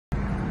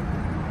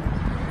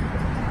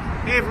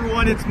Hey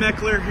everyone, it's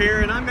Mechler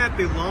here, and I'm at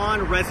the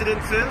LAAN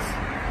Residences,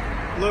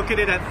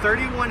 located at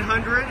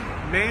 3100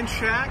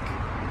 Manchaca,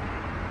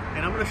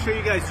 and I'm going to show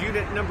you guys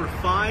unit number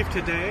 5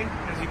 today.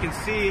 As you can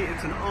see,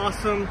 it's an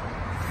awesome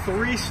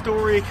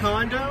 3-story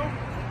condo.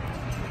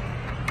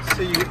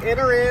 So you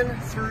enter in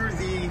through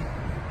the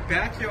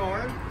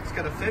backyard. It's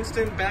got a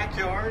fenced-in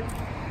backyard,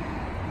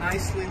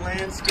 nicely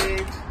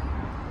landscaped,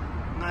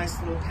 nice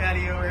little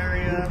patio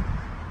area.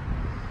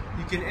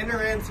 You can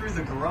enter in through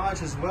the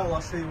garage as well.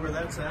 I'll show you where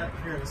that's at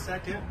here in a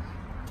second.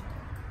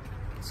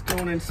 Let's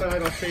go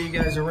inside. I'll show you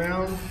guys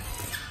around.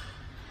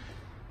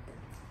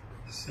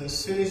 So as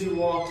soon as you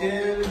walk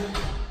in,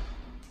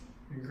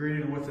 you're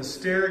greeted with a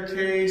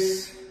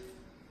staircase.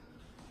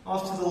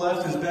 Off to the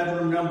left is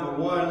bedroom number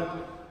 1.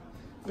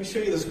 Let me show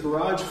you this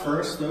garage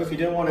first, though. If you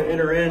didn't want to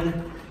enter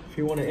in, if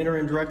you want to enter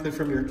in directly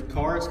from your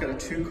car, it's got a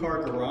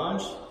 2-car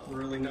garage.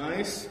 Really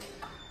nice.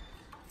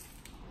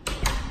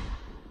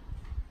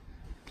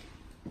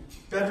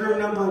 Bedroom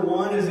number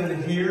 1 is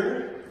in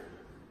here.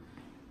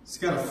 It's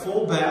got a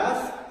full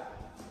bath.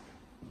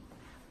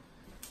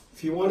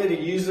 If you wanted to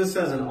use this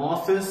as an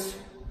office,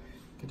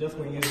 you could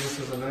definitely use this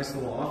as a nice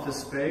little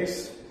office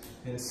space.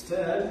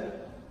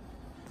 Instead,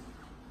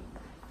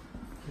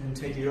 I'm going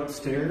to take you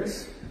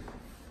upstairs.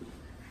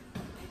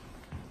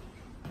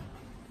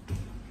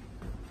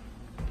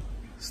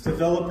 This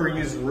developer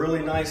used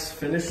really nice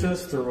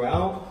finishes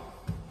throughout.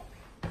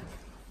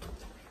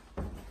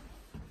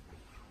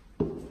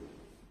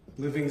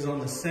 Living's on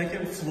the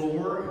 2nd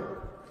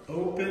floor,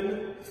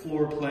 open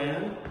floor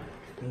plan.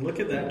 And look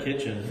at that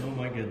kitchen. Oh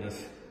my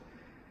goodness.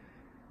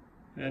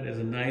 That is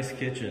a nice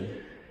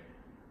kitchen.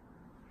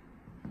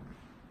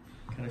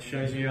 Kind of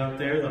shows you out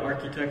there the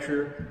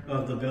architecture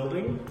of the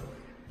building.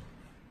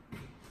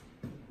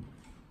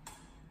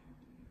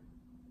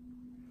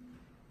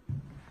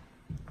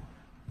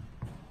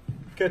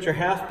 Got your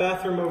half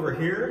bathroom over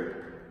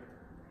here.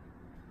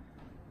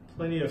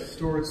 Plenty of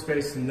storage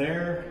space in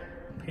there.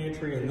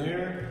 Pantry in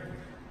there.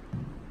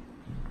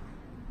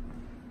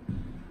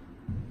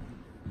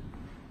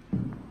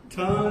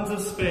 Tons of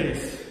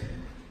space.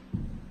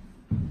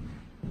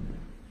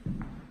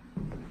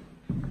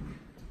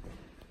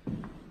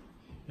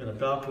 Got a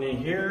balcony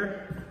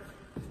here.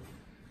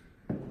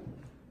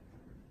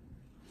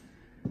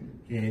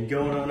 And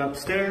going on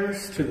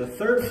upstairs to the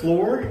 3rd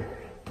floor.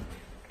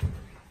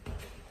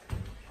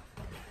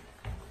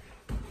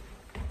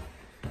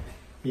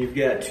 You've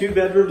got 2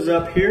 bedrooms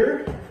up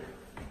here.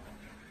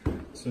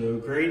 So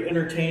great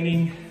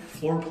entertaining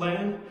floor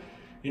plan.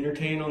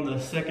 Entertain on the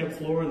 2nd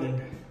floor and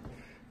then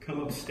come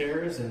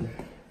upstairs and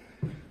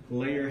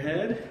lay your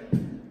head.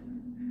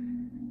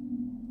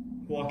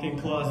 Walk-in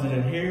closet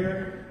in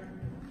here.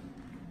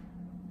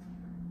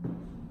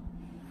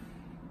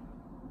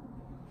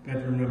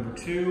 Bedroom number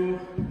 2.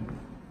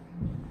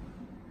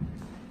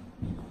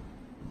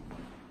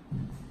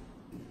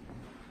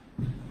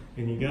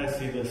 And you guys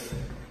see this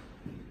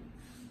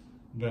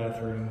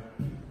bathroom.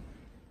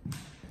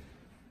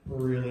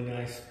 Really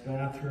nice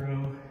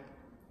bathroom.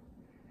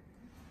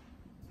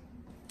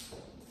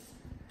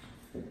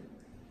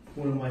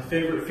 One of my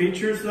favorite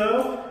features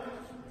though,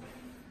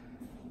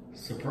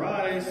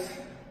 surprise,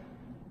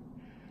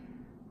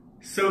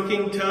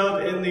 soaking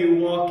tub in the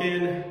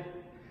walk-in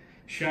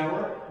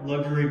shower,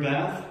 luxury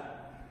bath.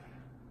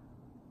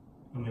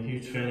 I'm a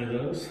huge fan of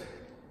those.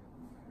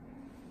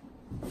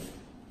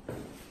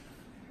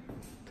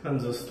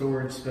 Tons of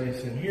storage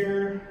space in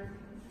here.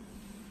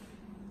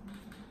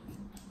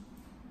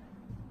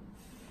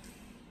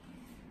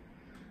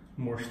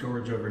 More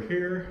storage over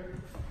here.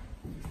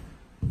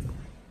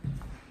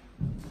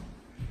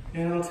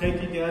 And I'll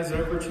take you guys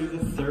over to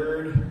the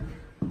 3rd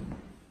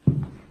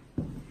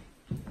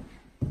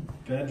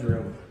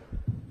bedroom.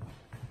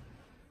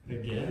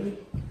 Again,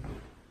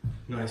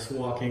 nice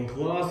walk-in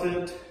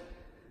closet.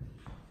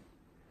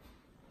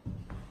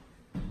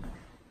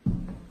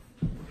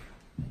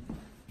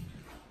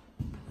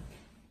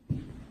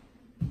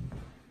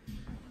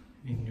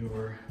 In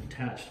your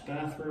attached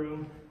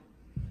bathroom.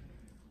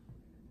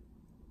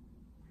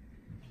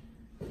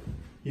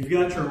 You've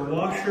got your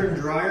washer and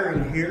dryer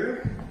in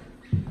here.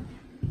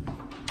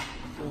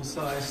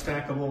 Full-size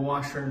stackable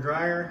washer and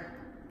dryer.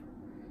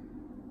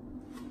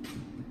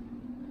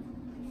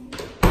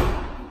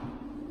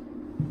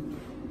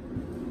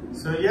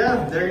 So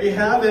yeah, there you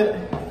have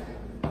it.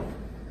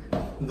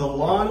 The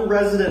LAAN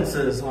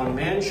Residences on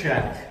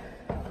Manchaca.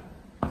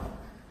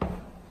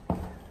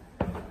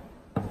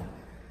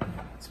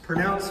 It's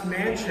pronounced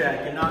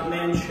Manchaca and not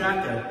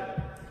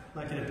Manchaca,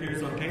 like it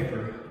appears on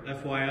paper,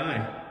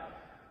 FYI.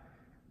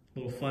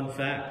 Little fun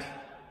fact.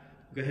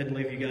 I'll go ahead and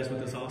leave you guys with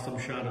this awesome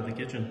shot of the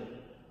kitchen.